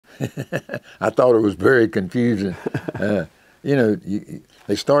I thought it was very confusing. You know,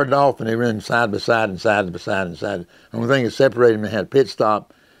 they started off and they ran side by side and side by side and side. The only thing that separated them, they had a pit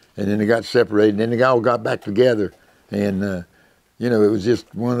stop, and then they got separated, and then they all got back together. And, you know, it was just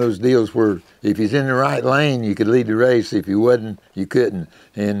one of those deals where if he's in the right lane, you could lead the race. If you wasn't, you couldn't.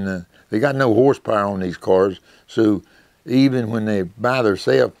 And they got no horsepower on these cars, so even when they by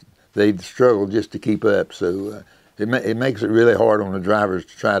themselves, they struggle just to keep up. So it makes it really hard on the drivers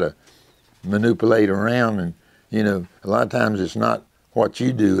to try to manipulate around. And, you know, a lot of times it's not what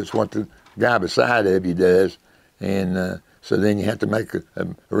you do, it's what the guy beside of you does. And so then you have to make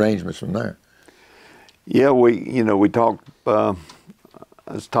arrangements from there. Yeah, we talked, I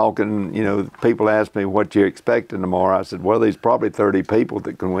was talking, you know, people asked me what you're expecting tomorrow. I said, well, there's probably 30 people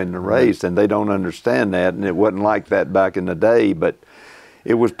that can win the race, and they don't understand that, and it wasn't like that back in the day, but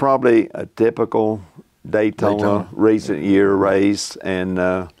it was probably a typical Daytona. Recent year race, and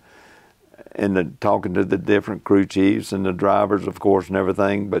talking to the different crew chiefs and the drivers, of course, and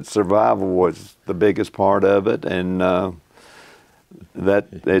everything, but survival was the biggest part of it, and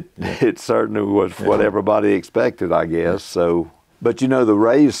it certainly was what everybody expected, I guess. So, but you know, the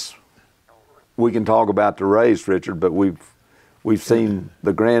race, we can talk about the race, Richard, but we've seen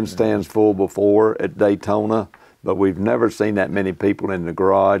the grandstands full before at Daytona, but we've never seen that many people in the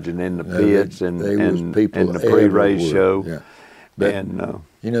garage and in the pits and the pre-race show. Yeah. But,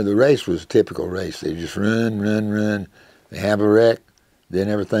 you know, the race was a typical race. They just run. They have a wreck, then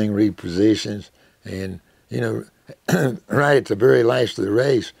everything repositions. And, you know, right at the very last of the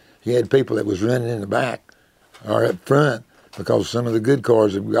race, you had people that was running in the back or up front because some of the good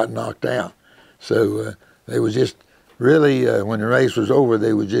cars had got knocked out. So they was just really, when the race was over,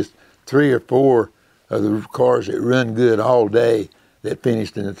 there was just 3 or 4 of the cars that run good all day that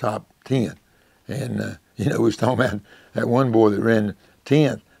finished in the top 10. And, you know, we was talking about that one boy that ran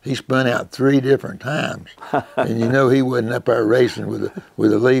 10th. He spun out 3 different times. And, you know, he wasn't up there racing with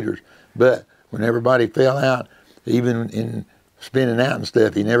the leaders. But when everybody fell out, even in spinning out and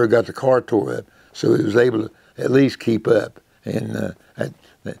stuff, he never got the car tore up. So he was able to at least keep up. And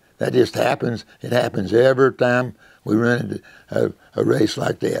that just happens. It happens every time we run into a race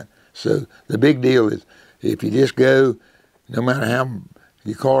like that. So the big deal is if you just go, no matter how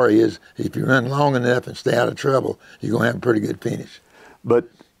your car is, if you run long enough and stay out of trouble, you're going to have a pretty good finish. But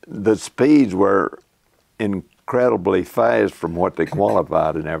the speeds were incredibly fast from what they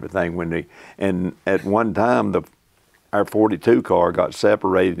qualified and everything. And at one time, our 42 car got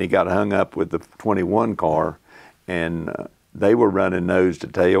separated and he got hung up with the 21 car, and they were running nose to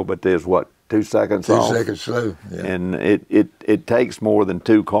tail, but there's what, 2 seconds off? 2 seconds slow, yeah. And it takes more than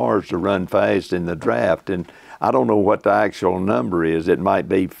 2 cars to run fast in the draft. And I don't know what the actual number is. It might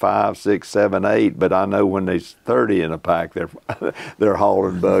be 5, 6, 7, 8, but I know when there's 30 in a pack, they're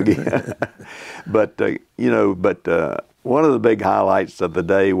hauling buggy. But one of the big highlights of the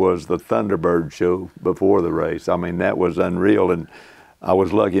day was the Thunderbird show before the race. I mean, that was unreal, and I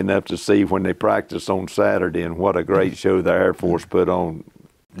was lucky enough to see when they practiced on Saturday, and what a great show the Air Force put on.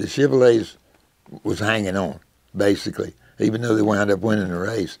 The Chevrolets was hanging on, basically, even though they wound up winning the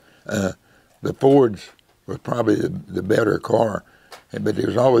race. The Fords was probably the better car, but there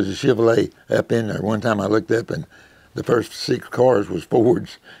was always a Chevrolet up in there. One time I looked up and the first 6 cars was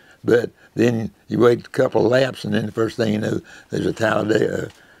Fords, but then you wait a couple of laps and then the first thing you know, there's a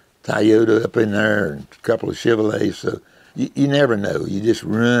Toyota up in there and a couple of Chevrolets. So you never know. You just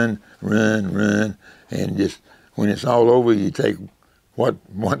run, and just when it's all over, you take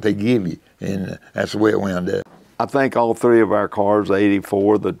what they give you, and that's the way it wound up. I think all 3 of our cars, the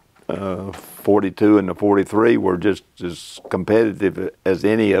 84, the 42 and the 43, were just as competitive as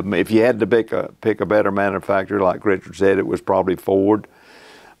any of them. If you had to pick a better manufacturer, like Richard said, it was probably Ford.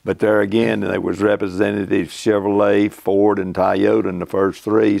 But there again, there was representative Chevrolet, Ford, and Toyota in the first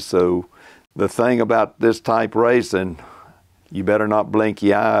 3. So the thing about this type racing, you better not blink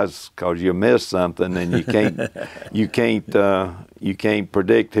your eyes because you'll miss something, and you can't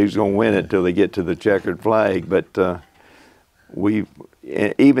predict who's going to win it till they get to the checkered flag. But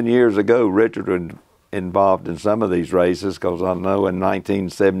even years ago, Richard was involved in some of these races, because I know in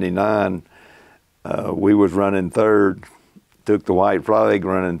 1979 we was running 3rd, took the white flag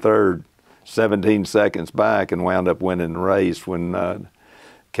running 3rd, 17 seconds back, and wound up winning the race when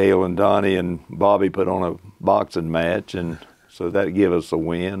Cale and Donnie and Bobby put on a boxing match, and so that gave us a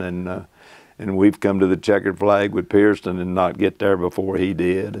win. And we've come to the checkered flag with Pearson and not get there before he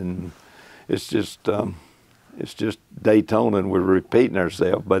did, and it's just Daytona, and we're repeating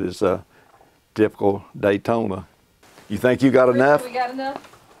ourselves, but it's a typical Daytona. You think you got enough? We got enough?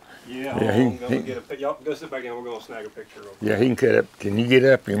 Yeah, I'm going to get a picture. Y'all go sit back in. We're going to snag a picture. Yeah, he can cut up. Can you get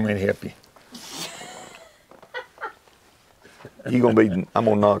up? He might help you. I'm going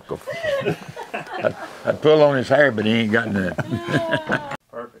to knock him. I'd pull on his hair, but he ain't got none.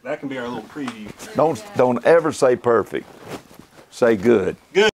 Perfect. That can be our little preview. Don't ever say perfect. Say good. Good.